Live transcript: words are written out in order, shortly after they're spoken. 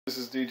This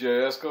is DJ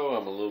Esco.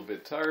 I'm a little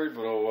bit tired,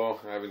 but oh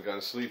well, I haven't gotten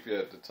to sleep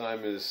yet. The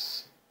time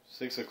is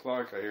 6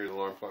 o'clock. I hear the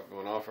alarm clock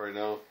going off right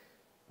now.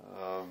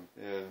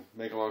 And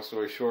make a long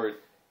story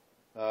short,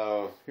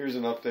 here's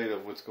an update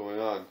of what's going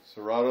on.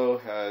 SERATO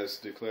has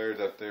declared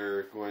that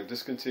they're going to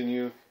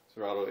discontinue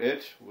SERATO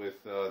ITCH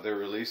with their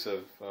release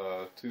of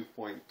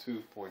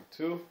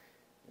 2.2.2.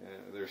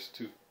 There's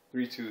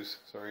three twos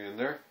in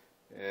there.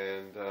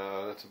 And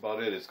that's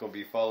about it. It's going to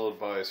be followed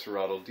by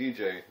SERATO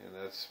DJ, and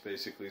that's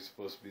basically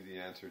supposed to be the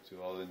answer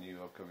to all the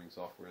new upcoming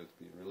software that's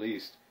being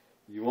released.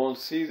 You won't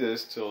see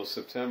this till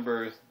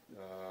September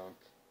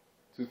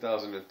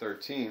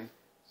 2013,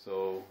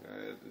 so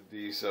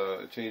these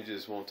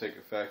changes won't take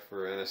effect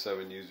for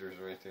NS7 users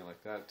or anything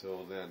like that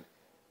till then.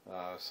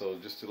 So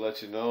just to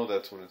let you know,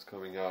 that's when it's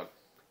coming out.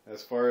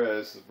 As far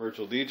as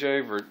Virtual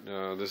DJ,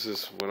 this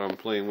is what I'm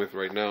playing with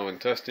right now and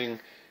testing.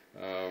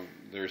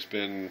 There's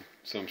been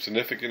some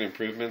significant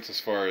improvements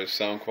as far as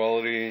sound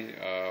quality,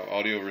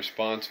 audio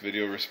response,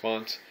 video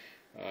response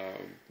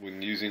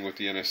when using with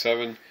the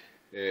NS7.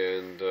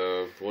 And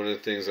one of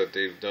the things that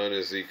they've done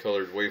is the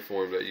colored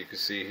waveform that you can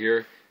see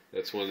here.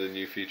 That's one of the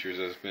new features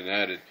that's been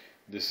added.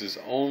 This is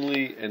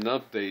only an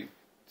update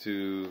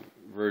to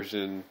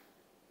version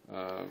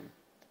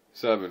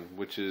 7,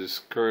 which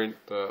is current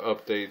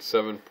update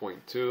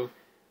 7.2.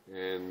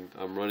 And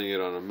I'm running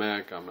it on a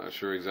Mac. I'm not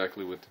sure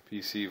exactly what the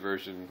PC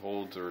version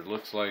holds or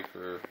looks like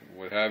or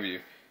what have you,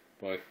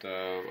 but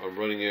I'm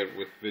running it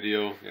with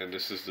video, and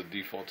this is the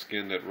default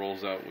skin that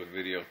rolls out with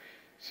video.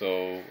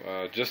 So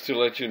just to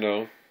let you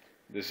know,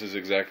 this is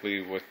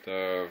exactly what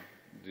the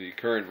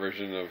current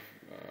version of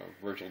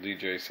Virtual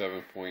DJ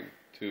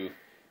 7.2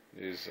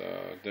 is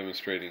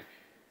demonstrating.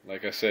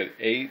 Like I said,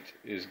 8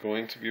 is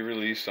going to be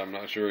released. I'm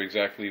not sure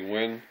exactly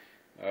when.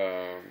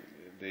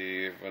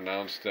 They've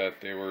announced that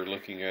they were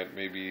looking at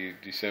maybe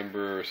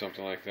December or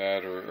something like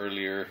that, or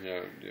earlier.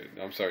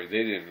 I'm sorry,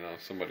 they didn't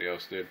announce, somebody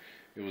else did.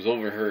 It was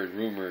overheard,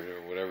 rumored, or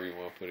whatever you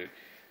want to put it.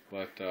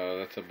 But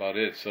that's about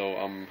it. So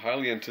I'm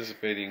highly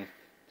anticipating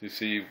to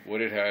see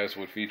what it has,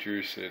 what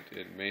features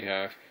it may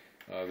have.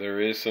 There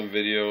is some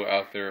video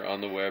out there on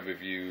the web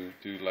if you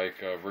do like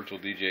Virtual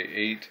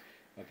DJ8.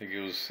 I think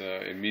it was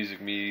in Music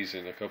Me's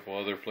and a couple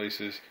other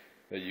places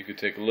that you could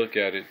take a look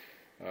at it.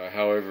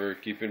 However,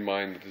 keep in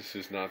mind that this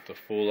is not the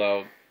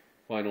full-out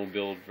final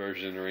build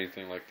version or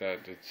anything like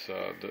that. It's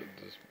the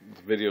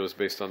video is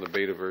based on the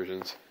beta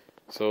versions.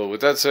 So with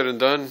that said and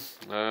done,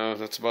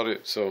 that's about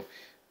it. So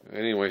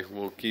anyway,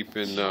 we'll keep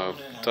in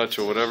touch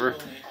or whatever,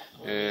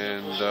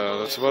 and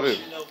that's about it.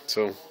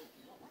 So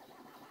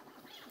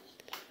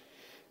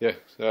yeah,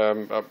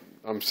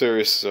 I'm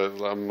serious.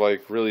 I'm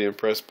like really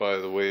impressed by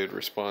the way it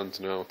responds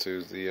now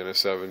to the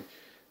NS7.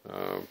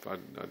 I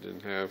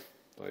didn't have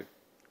like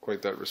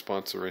quite that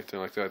response or anything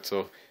like that,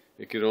 so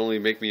it could only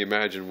make me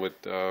imagine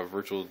what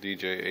Virtual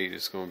DJ8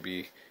 is going to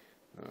be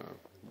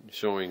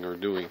showing or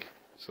doing.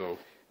 So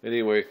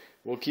anyway,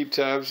 we'll keep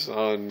tabs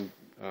on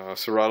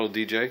SERATO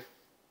DJ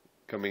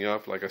coming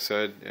up. Like I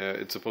said,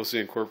 it's supposed to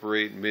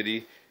incorporate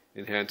MIDI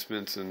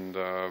enhancements and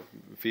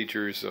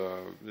features,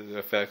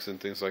 effects and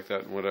things like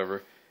that and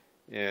whatever.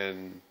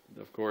 And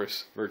of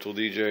course, Virtual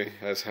DJ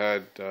has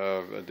had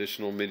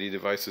additional MIDI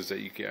devices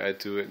that you can add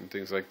to it and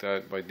things like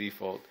that by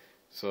default.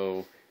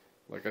 So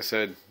like I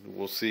said,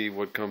 we'll see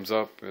what comes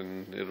up,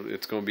 and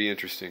it's going to be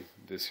interesting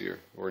this year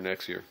or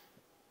next year.